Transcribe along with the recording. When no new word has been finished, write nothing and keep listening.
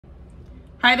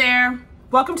Hi there.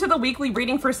 Welcome to the weekly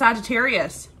reading for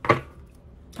Sagittarius. I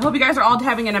hope you guys are all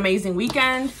having an amazing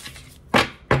weekend.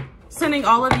 Sending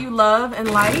all of you love and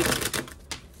light.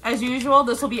 As usual,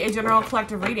 this will be a general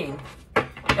collective reading.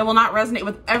 It will not resonate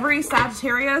with every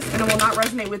Sagittarius, and it will not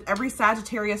resonate with every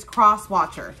Sagittarius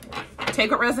cross-watcher. Take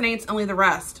what resonates and leave the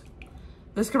rest.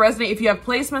 This could resonate if you have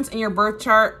placements in your birth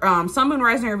chart, Sun, Moon,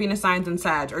 Rising, or Venus signs in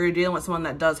Sag, or you're dealing with someone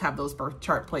that does have those birth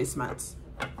chart placements.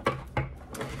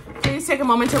 Please take a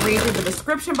moment to read through the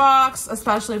description box,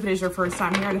 especially if it is your first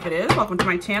time here, and if it is, welcome to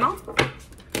my channel.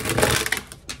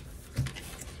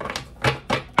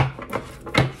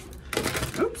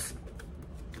 Oops.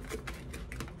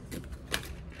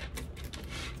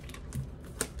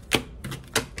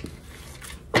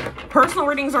 Personal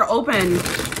readings are open.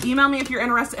 Email me if you're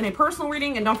interested in a personal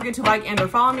reading, and don't forget to like and or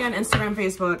follow me on Instagram,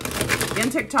 Facebook,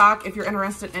 and TikTok if you're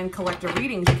interested in collective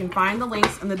readings. You can find the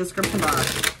links in the description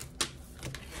box.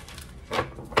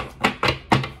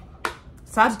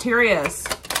 Sagittarius.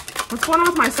 What's going on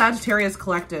with my Sagittarius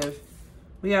collective?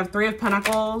 We have Three of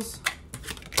Pentacles,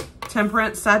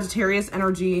 Temperance, Sagittarius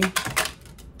energy,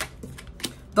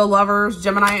 the Lovers,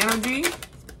 Gemini energy,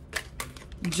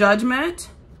 Judgment,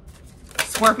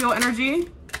 Scorpio energy,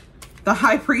 the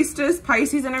High Priestess,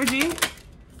 Pisces energy,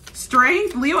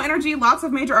 Strength, Leo energy. Lots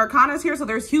of major arcanas here, so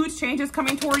there's huge changes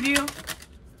coming toward you.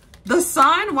 The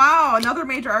Sun, wow, another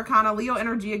major arcana, Leo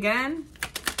energy again.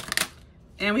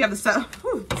 And we have the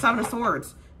Seven of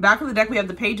Swords. Back of the deck, we have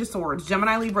the Page of Swords,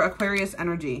 Gemini, Libra, Aquarius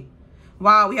energy.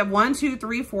 Wow, we have 1, 2,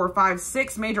 3, 4, 5,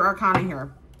 6 major arcana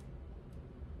here.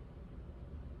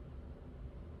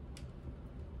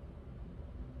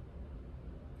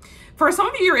 For some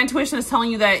of you, your intuition is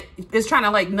telling you that it's trying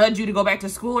to like nudge you to go back to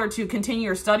school or to continue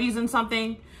your studies in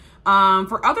something.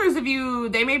 For others of you,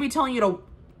 they may be telling you to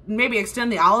maybe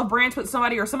extend the olive branch with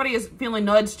somebody, or somebody is feeling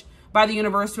nudged by the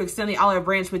universe to extend the olive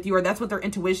branch with you, or that's what their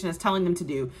intuition is telling them to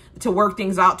do, to work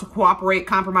things out, to cooperate,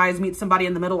 compromise, meet somebody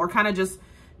in the middle, or kind of just,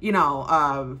 you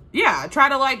know, yeah, try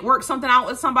to like work something out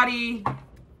with somebody,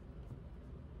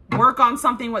 work on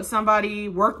something with somebody,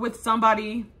 work with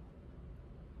somebody.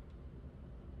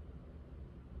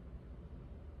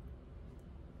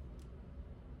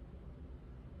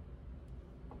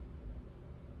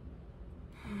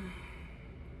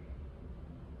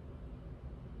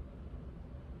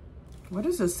 What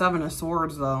is the Seven of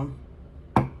Swords, though?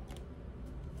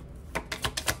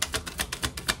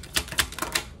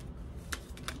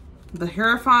 The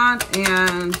Hierophant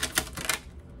and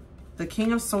the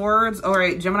King of Swords. All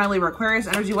right, Gemini, Libra, Aquarius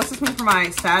energy. What's this mean for my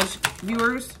Sag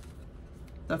viewers?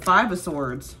 The Five of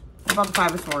Swords. What about the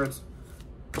Five of Swords?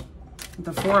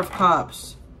 The Four of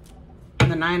Cups. And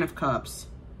the Nine of Cups.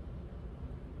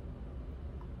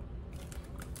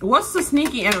 What's the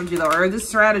sneaky energy, though? Or this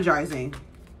strategizing?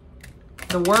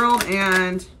 The World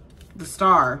and the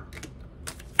Star.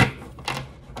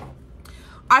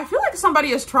 I feel like somebody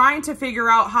is trying to figure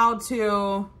out how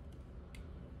to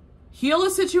heal a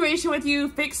situation with you,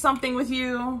 fix something with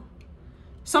you,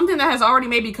 something that has already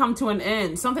maybe come to an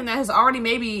end, something that has already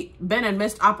maybe been a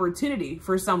missed opportunity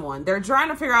for someone. They're trying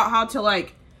to figure out how to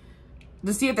like,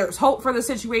 to see if there's hope for the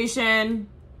situation,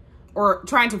 or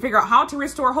trying to figure out how to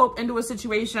restore hope into a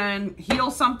situation,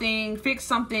 heal something, fix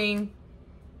something.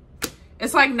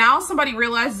 It's like now somebody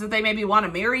realizes that they maybe want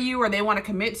to marry you, or they want to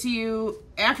commit to you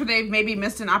after they've maybe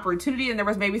missed an opportunity and there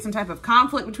was maybe some type of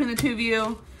conflict between the two of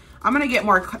you. I'm going to get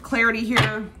more clarity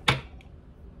here.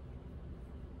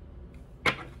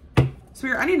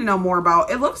 Spirit, I need to know more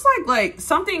about, it looks like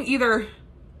something either,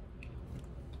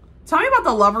 tell me about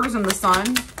the Lovers and the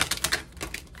Sun.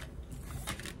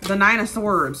 The Nine of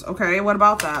Swords. Okay, what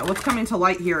about that? What's coming to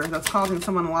light here that's causing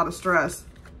someone a lot of stress?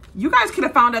 You guys could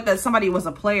have found out that somebody was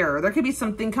a player. There could be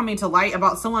something coming to light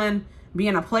about someone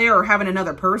being a player or having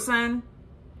another person.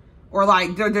 Or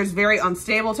like there's very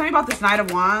unstable. Tell me about this Knight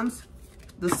of Wands,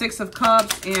 the Six of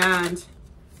Cups, and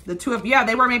the Two of, yeah,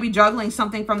 they were maybe juggling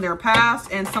something from their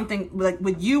past and something like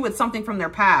with something from their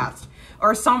past.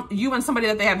 Or you and somebody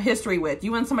that they have history with.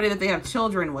 You and somebody that they have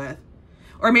children with.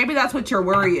 Or maybe that's what your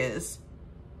worry is.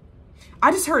 I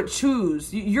just heard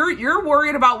choose. You're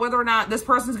worried about whether or not this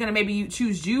person's going to maybe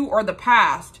choose you or the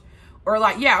past. Or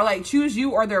like, yeah, like choose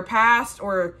you or their past,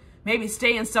 or maybe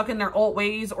staying stuck in their old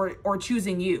ways, or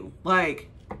choosing you. Like,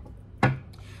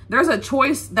 there's a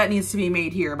choice that needs to be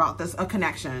made here about this, a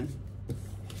connection.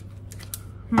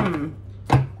 Tell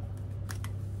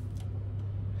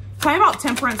me about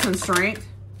Temperance and Strength.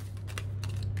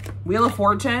 Wheel of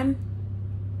Fortune.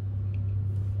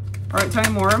 All right, tell me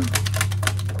more.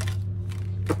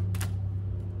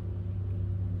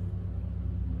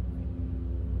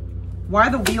 Why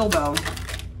the wheel, though?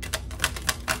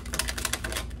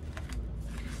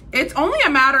 It's only a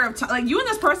matter of time. Like, you and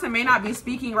this person may not be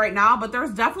speaking right now, but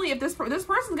there's definitely, if this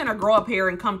person's going to grow up here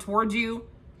and come towards you,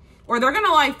 or they're going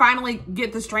to like finally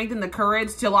get the strength and the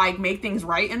courage to like make things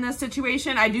right in this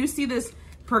situation. I do see this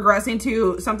progressing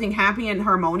to something happy and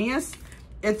harmonious.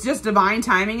 It's just divine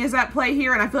timing is at play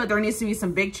here. And I feel like there needs to be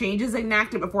some big changes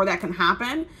enacted before that can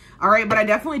happen. All right. But I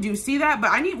definitely do see that, but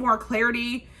I need more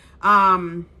clarity.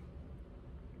 What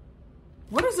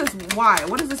is this? Why?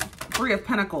 What is this? Three of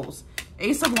Pentacles,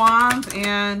 Ace of Wands,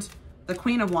 and the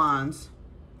Queen of Wands.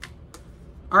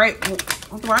 All right. Well,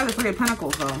 why are the Three of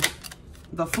Pentacles though?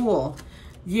 The Fool.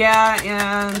 Yeah.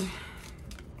 And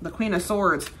the Queen of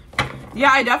Swords.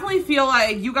 Yeah. I definitely feel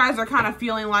like you guys are kind of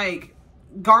feeling like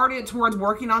guarded towards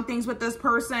working on things with this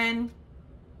person.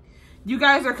 You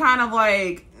guys are kind of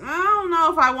like, I don't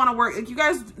know if I want to work. Like, you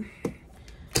guys,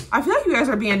 I feel like you guys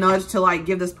are being nudged to like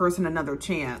give this person another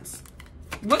chance.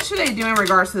 What should they do in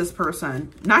regards to this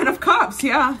person? Nine of Cups,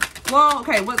 yeah. Well,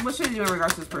 okay, what should they do in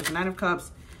regards to this person? Nine of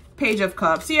Cups, Page of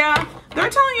Cups, yeah. They're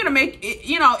telling you to make,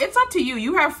 you know, it's up to you.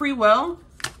 You have free will.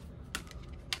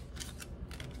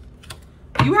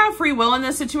 You have free will in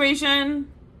this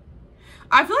situation.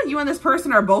 I feel like you and this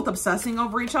person are both obsessing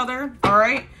over each other, all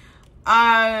right?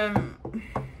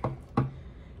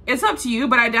 It's up to you,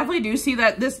 but I definitely do see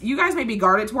that you guys may be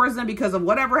guarded towards them because of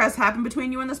whatever has happened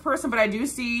between you and this person, but I do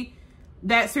see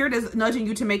that Spirit is nudging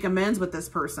you to make amends with this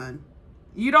person.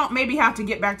 You don't maybe have to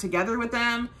get back together with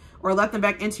them or let them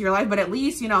back into your life, but at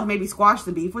least, you know, maybe squash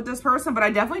the beef with this person. But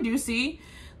I definitely do see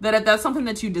that if that's something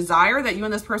that you desire, that you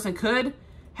and this person could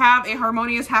have a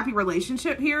harmonious, happy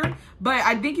relationship here. But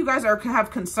I think you guys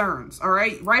have concerns, all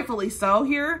right? Rightfully so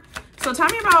here. So tell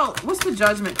me about, what's the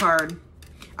Judgment card?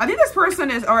 I think this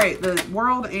person is, all right, the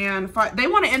World and they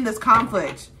want to end this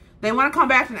conflict. They want to come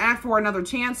back and ask for another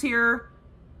chance here.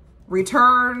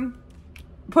 Return,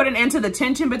 put an end to the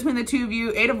tension between the two of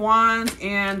you. Eight of Wands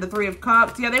and the Three of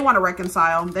Cups. Yeah, they want to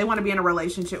reconcile. They want to be in a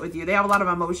relationship with you. They have a lot of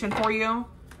emotion for you.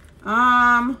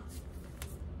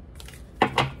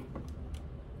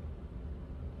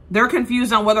 They're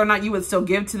confused on whether or not you would still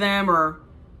give to them, or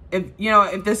if, you know,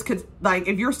 if this could, like,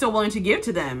 if you're still willing to give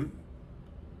to them.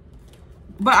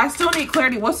 But I still need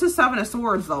clarity. What's the Seven of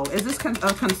Swords, though? Is this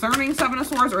a concerning Seven of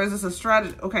Swords, or is this a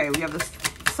strategy? Okay, we have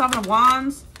the Seven of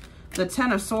Wands, the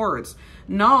Ten of Swords.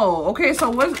 No. Okay, so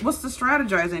what's the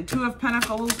strategizing? Two of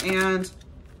Pentacles and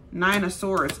Nine of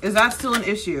Swords. Is that still an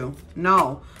issue?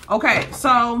 No. Okay,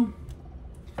 so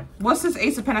what's this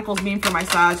Ace of Pentacles mean for my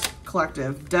Sag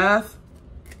collective? Death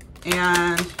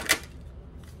and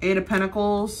Eight of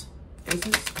Pentacles. Is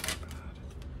this?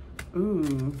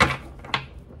 Ooh.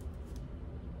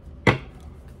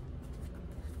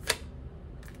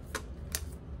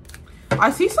 I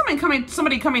see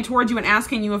somebody coming towards you and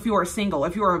asking you if you are single,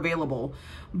 if you are available.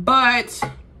 But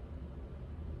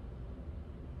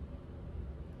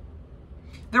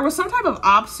there was some type of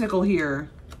obstacle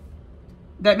here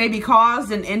that maybe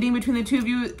caused an ending between the two of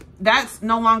you. That's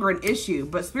no longer an issue.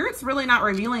 But Spirit's really not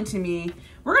revealing to me.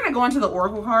 We're going to go into the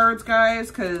Oracle cards, guys,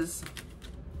 because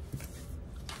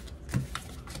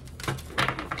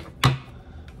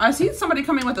I see somebody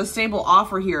coming with a stable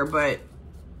offer here, but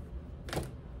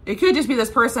it could just be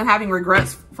this person having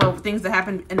regrets for things that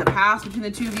happened in the past between the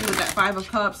two of you with that Five of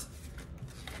Cups.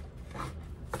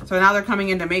 So now they're coming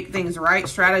in to make things right,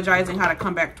 strategizing how to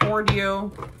come back toward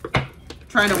you,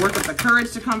 trying to work with the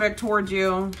courage to come back toward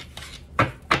you.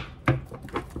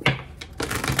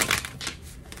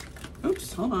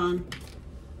 Oops, hold on.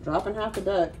 Dropping half the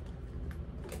deck.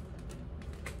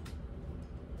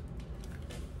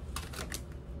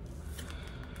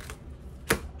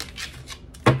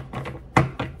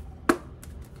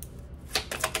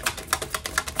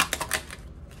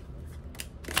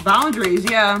 Boundaries,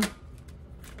 yeah.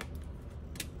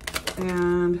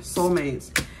 And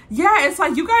soulmates. Yeah, it's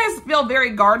like you guys feel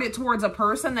very guarded towards a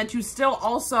person that you still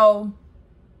also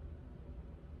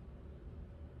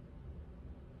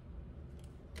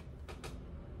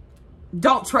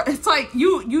don't trust. It's like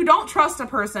you don't trust a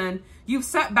person. You've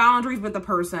set boundaries with the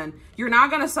person. You're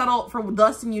not going to settle for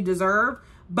less than you deserve.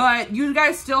 But you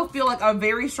guys still feel like a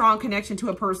very strong connection to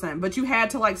a person. But you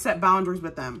had to like set boundaries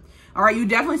with them. All right, you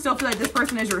definitely still feel like this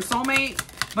person is your soulmate.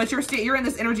 But you're in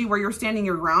this energy where you're standing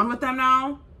your ground with them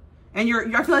now.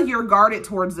 And I feel like you're guarded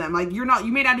towards them. Like you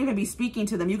may not even be speaking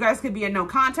to them. You guys could be in no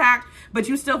contact. But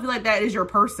you still feel like that is your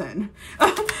person.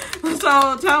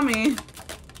 So tell me.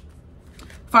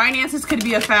 Finances could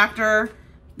be a factor.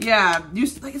 Yeah,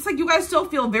 it's like you guys still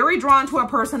feel very drawn to a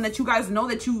person that you guys know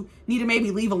that you need to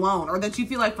maybe leave alone, or that you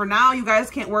feel like for now you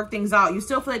guys can't work things out. You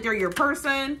still feel like they're your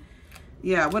person.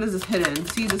 Yeah, what is this hidden?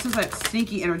 See, this is like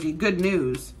sneaky energy. Good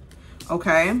news.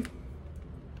 Okay.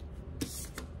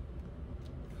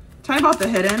 Tell me about the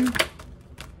hidden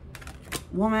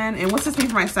woman. And what's this mean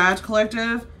for my Sag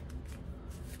collective?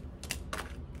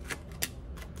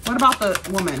 What about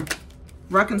the woman?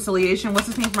 Reconciliation. What's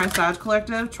this mean for my Sag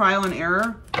collective? Trial and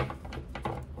error.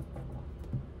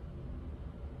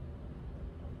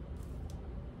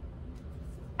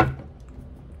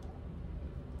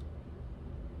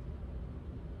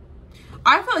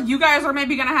 I feel like you guys are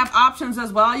maybe going to have options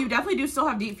as well. You definitely do still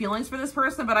have deep feelings for this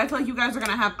person, but I feel like you guys are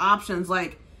going to have options,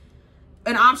 like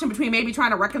an option between maybe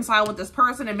trying to reconcile with this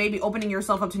person and maybe opening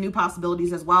yourself up to new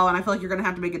possibilities as well. And I feel like you're going to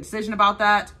have to make a decision about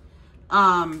that.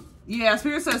 Yeah,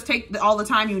 Spirit says take all the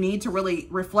time you need to really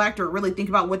reflect or really think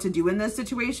about what to do in this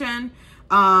situation.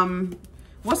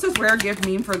 What's this rare gift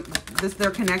mean for this, their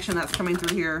connection that's coming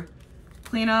through here?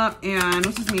 Cleanup. And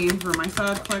what's this mean for my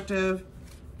Sag collective?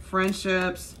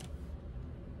 Friendships.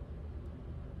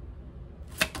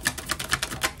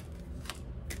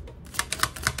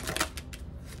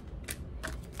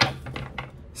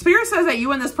 Spirit says that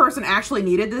you and this person actually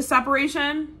needed this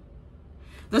separation.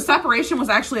 The separation was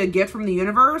actually a gift from the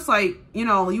universe. Like, you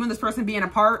know, you and this person being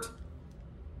apart.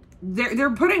 They're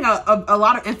putting a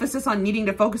lot of emphasis on needing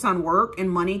to focus on work and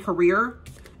money, career.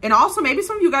 And also maybe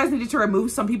some of you guys needed to remove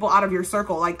some people out of your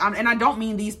circle. Like, and I don't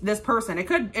mean this person. It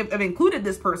could have included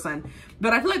this person.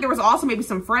 But I feel like there was also maybe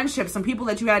some friendships, some people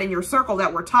that you had in your circle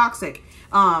that were toxic.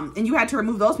 And you had to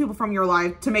remove those people from your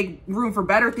life to make room for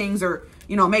better things, or,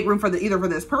 you know, make room for either for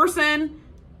this person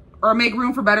or make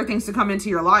room for better things to come into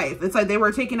your life. It's like they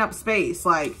were taking up space,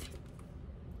 like,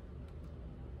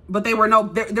 but there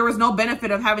was no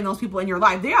benefit of having those people in your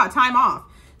life. Yeah, time off.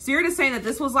 Seer is saying that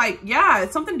this was like, yeah,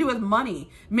 it's something to do with money.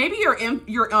 Maybe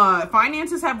your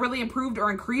finances have really improved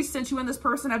or increased since you and this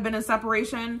person have been in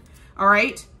separation. All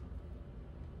right.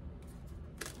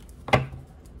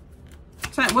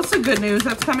 What's the good news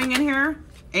that's coming in here?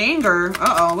 Anger.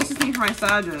 Uh-oh. What's this mean for my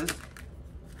Sages?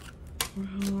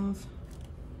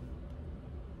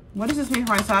 What does this mean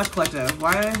for my Sag collective?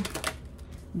 Why?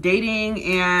 Dating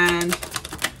and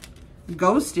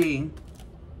ghosting.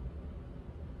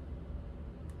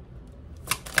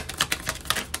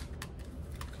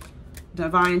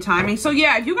 Divine timing. So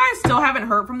yeah, if you guys still haven't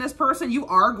heard from this person, you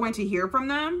are going to hear from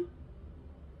them.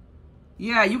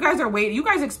 Yeah, you guys are waiting. You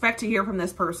guys expect to hear from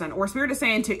this person, or Spirit is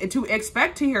saying to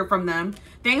expect to hear from them.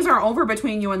 Things are over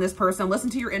between you and this person. Listen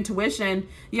to your intuition.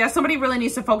 Yeah, somebody really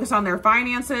needs to focus on their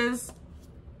finances.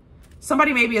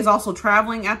 Somebody maybe is also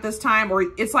traveling at this time, or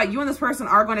it's like you and this person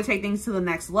are going to take things to the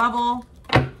next level,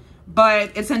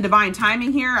 but it's in divine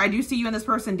timing here. I do see you and this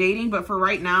person dating, but for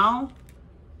right now,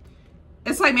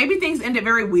 it's like maybe things ended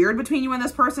very weird between you and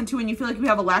this person too, and you feel like you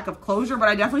have a lack of closure, but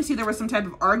I definitely see there was some type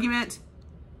of argument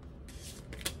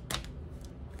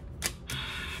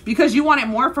because you wanted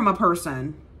more from a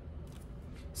person.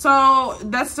 So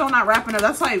that's still not wrapping up.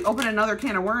 That's like open another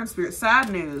can of worms, Spirit. Sad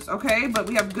news. Okay, but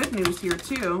we have good news here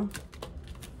too.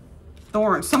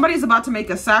 Thorns. Somebody's about to make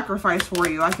a sacrifice for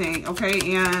you, I think.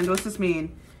 Okay, and what's this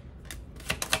mean?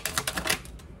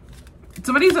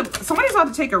 Somebody's about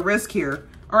to take a risk here.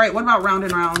 All right, what about round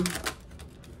and round?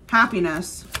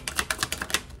 Happiness.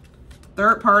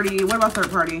 Third party. What about third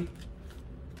party?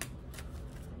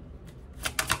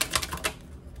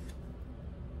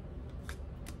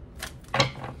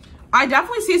 I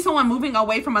definitely see someone moving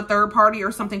away from a third party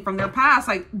or something from their past.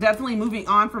 Like definitely moving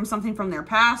on from something from their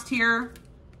past here.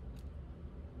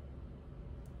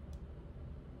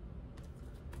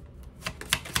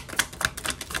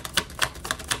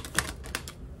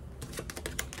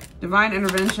 Divine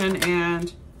intervention,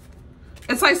 and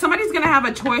it's like somebody's going to have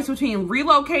a choice between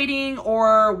relocating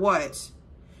or what?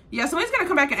 Yeah, somebody's going to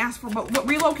come back and ask for what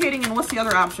relocating, and what's the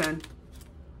other option?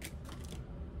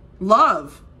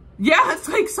 Love. Yeah, it's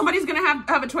like somebody's going to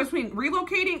have a choice between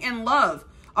relocating and love.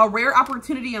 A rare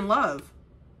opportunity in love.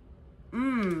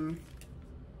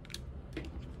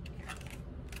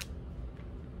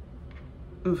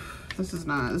 Oof, this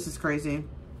is crazy.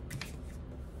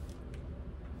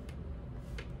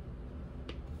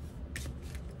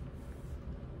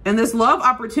 And this love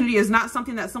opportunity is not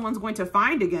something that someone's going to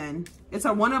find again. It's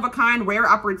a one-of-a-kind, rare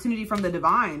opportunity from the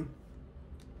divine.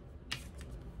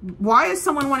 Why is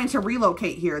someone wanting to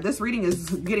relocate here? This reading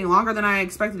is getting longer than I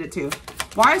expected it to.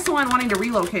 Why is someone wanting to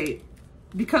relocate?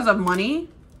 Because of money?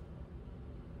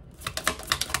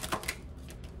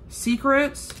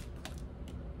 Secrets?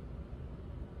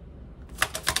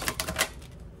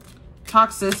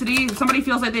 Toxicity? Somebody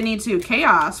feels like they need to.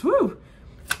 Chaos. Whew.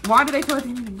 Why do they feel like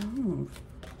they need to move?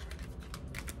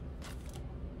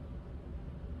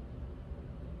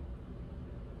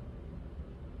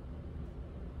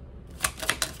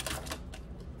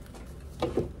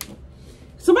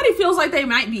 Somebody feels like they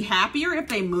might be happier if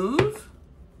they move.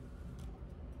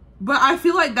 But I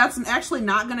feel like that's actually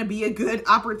not going to be a good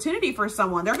opportunity for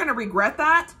someone. They're going to regret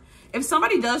that. If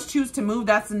somebody does choose to move,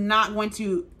 that's not going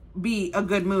to be a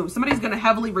good move. Somebody's going to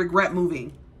heavily regret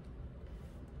moving.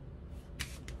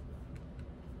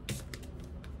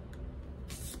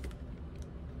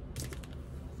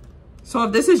 So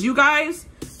if this is you guys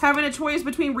having a choice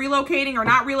between relocating or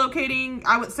not relocating,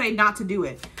 I would say not to do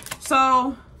it.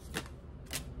 So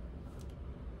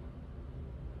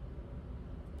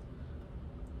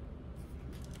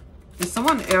is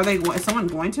someone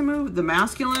going to move? The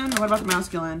masculine? What about the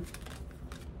masculine?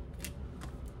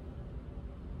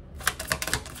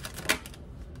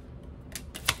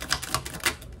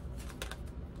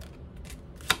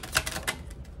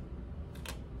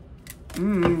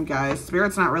 Guys,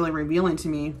 Spirit's not really revealing to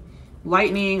me.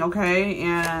 Lightning, okay,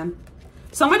 and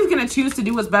somebody's going to choose to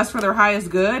do what's best for their highest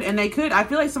good, and they could, I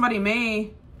feel like somebody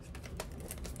may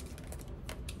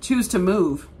choose to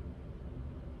move.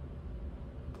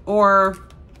 Or,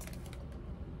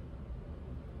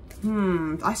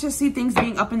 I just see things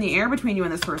being up in the air between you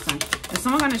and this person. Is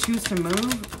someone going to choose to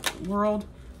move? World,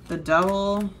 the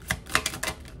Devil,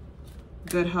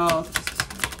 good health.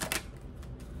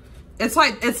 It's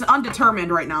like, it's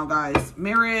undetermined right now, guys.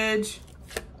 Marriage,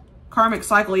 karmic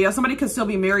cycle. Yeah, somebody could still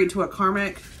be married to a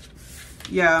karmic.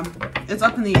 Yeah, it's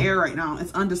up in the air right now.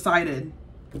 It's undecided.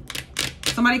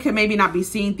 Somebody could maybe not be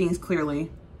seeing things clearly.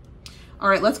 All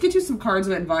right, let's get you some cards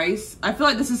of advice. I feel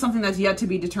like this is something that's yet to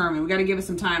be determined. We got to give it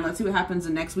some time. Let's see what happens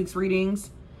in next week's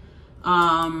readings.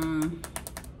 Where's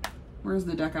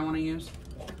the deck I want to use?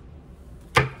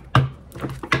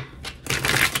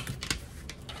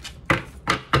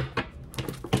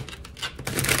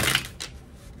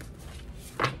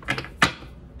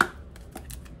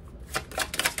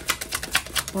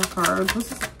 Four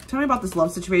cards. Tell me about this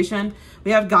love situation.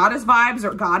 We have goddess vibes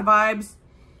or god vibes.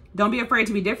 Don't be afraid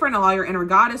to be different. Allow your inner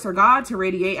goddess or god to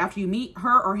radiate after you meet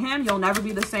her or him. You'll never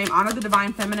be the same. Honor the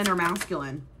divine feminine or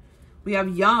masculine. We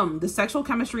have yum. The sexual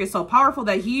chemistry is so powerful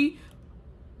that he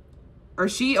or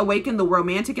she awakened the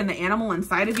romantic and the animal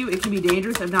inside of you. It can be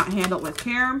dangerous if not handled with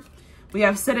care. We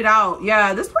have sit it out.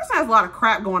 Yeah, this person has a lot of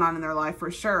crap going on in their life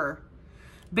for sure.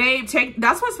 Babe,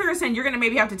 that's what Spirit's saying. You're going to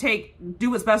maybe have to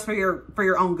do what's best for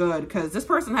your own good, because this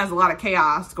person has a lot of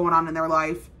chaos going on in their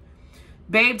life.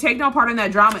 Babe, take no part in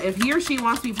that drama. If he or she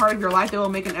wants to be part of your life, they will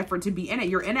make an effort to be in it.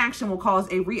 Your inaction will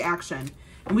cause a reaction.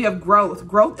 And we have growth.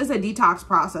 Growth is a detox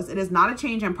process. It is not a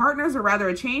change in partners, or rather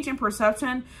a change in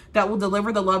perception that will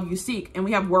deliver the love you seek. And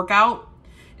we have workout.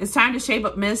 It's time to shape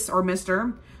up Miss or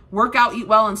Mr. Work out, eat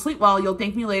well, and sleep well. You'll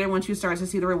thank me later once you start to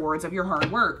see the rewards of your hard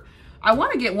work. I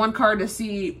want to get one card to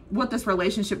see what this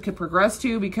relationship could progress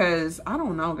to, because I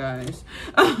don't know, guys.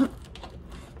 I'm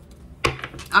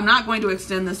not going to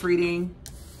extend this reading.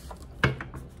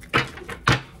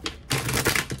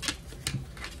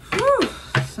 Whew.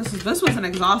 This was an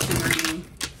exhausting reading.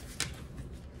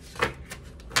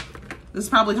 This is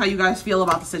probably how you guys feel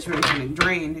about the situation.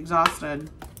 Drained, exhausted.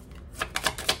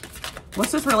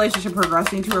 What's this relationship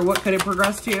progressing to, or what could it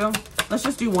progress to? Let's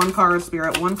just do one card,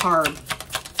 Spirit. One card.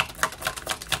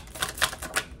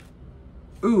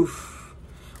 Oof.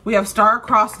 We have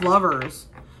star-crossed lovers.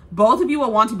 Both of you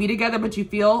will want to be together, but you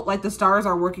feel like the stars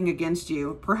are working against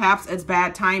you. Perhaps it's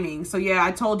bad timing. So yeah,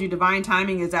 I told you divine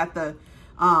timing is at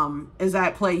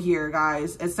play here,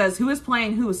 guys. It says, who is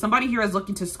playing who? Somebody here is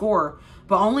looking to score,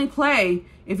 but only play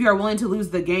if you are willing to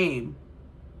lose the game.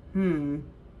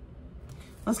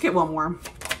 Let's get one more.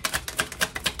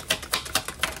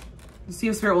 Let's see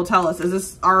if Spirit will tell us.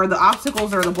 Are the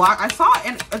obstacles or the block? I saw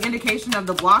an indication of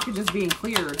the blockages being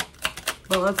cleared,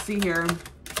 but let's see here.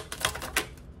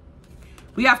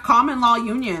 We have common law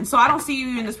union. So I don't see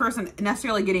you and this person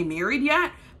necessarily getting married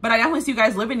yet, but I definitely see you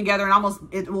guys living together, and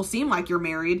it will seem like you're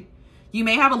married. You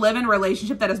may have a live-in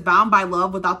relationship that is bound by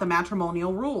love without the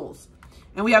matrimonial rules.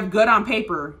 And we have good on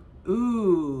paper.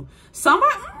 Ooh.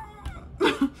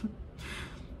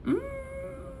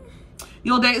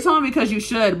 You'll date someone because you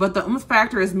should, but the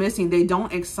factor is missing. They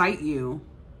don't excite you.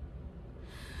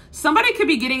 Somebody could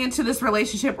be getting into this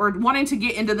relationship or wanting to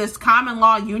get into this common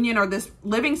law union or this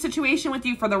living situation with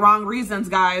you for the wrong reasons,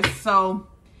 guys. So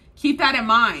keep that in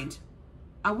mind.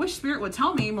 I wish Spirit would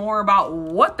tell me more about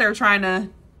what they're trying to...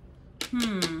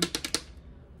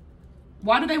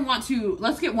 Why do they want to...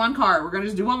 Let's get one card. We're going to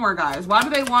just do one more, guys. Why do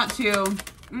they want to...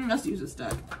 let's use this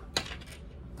deck.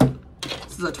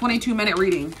 This is a 22-minute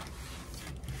reading.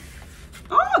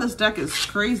 Oh, this deck is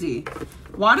crazy.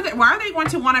 Why are they going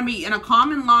to want to meet in a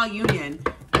common law union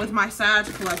with my Sag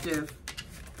collective?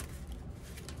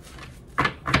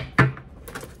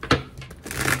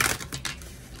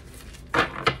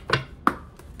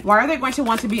 Why are they going to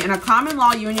want to be in a common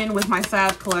law union with my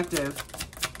Sag collective?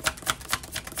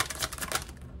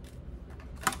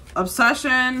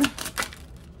 Obsession.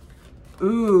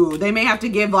 Ooh, they may have to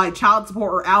give like child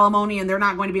support or alimony and they're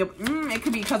not going to be able, it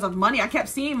could be because of money. I kept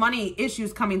seeing money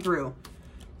issues coming through.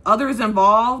 Others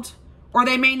involved, or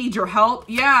they may need your help.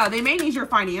 Yeah, they may need your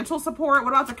financial support.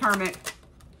 What about the karmic?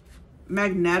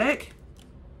 Magnetic.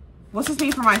 What's this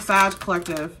mean for my Sag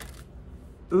collective?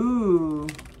 Ooh.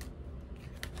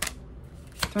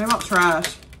 Tell me about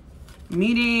trash.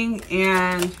 Meeting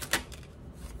and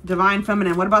divine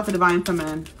feminine. What about the divine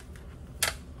feminine?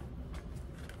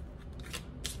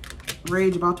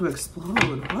 Rage about to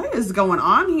explode. What is going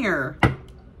on here?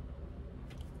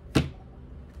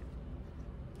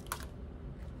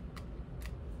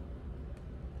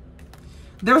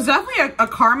 There's definitely a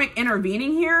karmic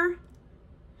intervening here.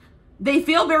 They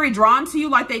feel very drawn to you,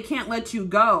 like they can't let you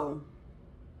go.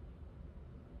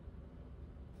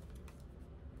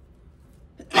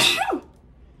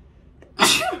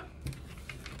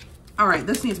 All right,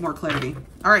 this needs more clarity.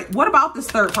 All right, what about this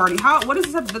third party? What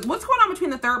is this? What's going on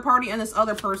between the third party and this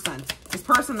other person? This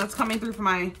person that's coming through for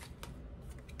my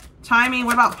timing.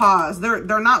 What about pause?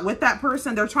 They're not with that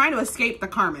person. They're trying to escape the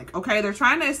karmic. Okay, they're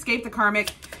trying to escape the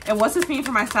karmic. And what's this mean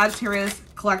for my Sagittarius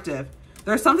collective?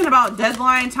 There's something about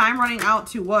deadline, time running out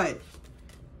to what?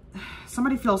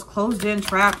 Somebody feels closed in,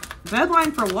 trapped.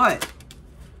 Deadline for what?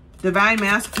 Divine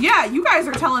masculine. Yeah, you guys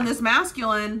are telling this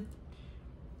masculine,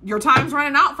 your time's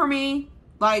running out for me.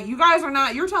 Like, you guys are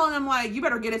not, you're telling them, like, you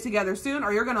better get it together soon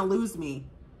or you're going to lose me.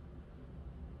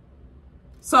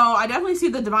 So, I definitely see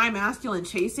the divine masculine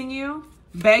chasing you,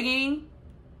 begging.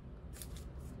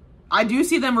 I do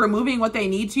see them removing what they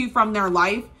need to from their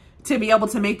life to be able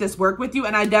to make this work with you.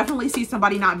 And I definitely see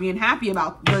somebody not being happy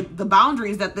about the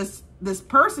boundaries that this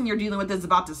person you're dealing with is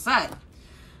about to set.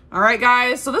 All right,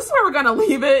 guys, so this is where we're going to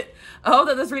leave it. I hope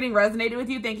that this reading resonated with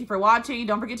you. Thank you for watching.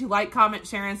 Don't forget to like, comment,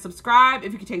 share, and subscribe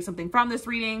if you could take something from this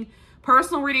reading.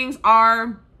 Personal readings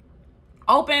are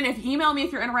open. If you email me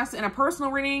if you're interested in a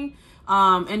personal reading.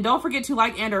 And don't forget to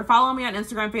like and or follow me on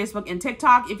Instagram, Facebook, and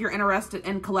TikTok if you're interested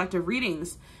in collective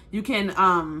readings. You can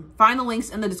find the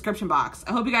links in the description box.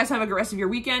 I hope you guys have a good rest of your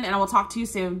weekend, and I will talk to you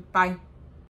soon. Bye.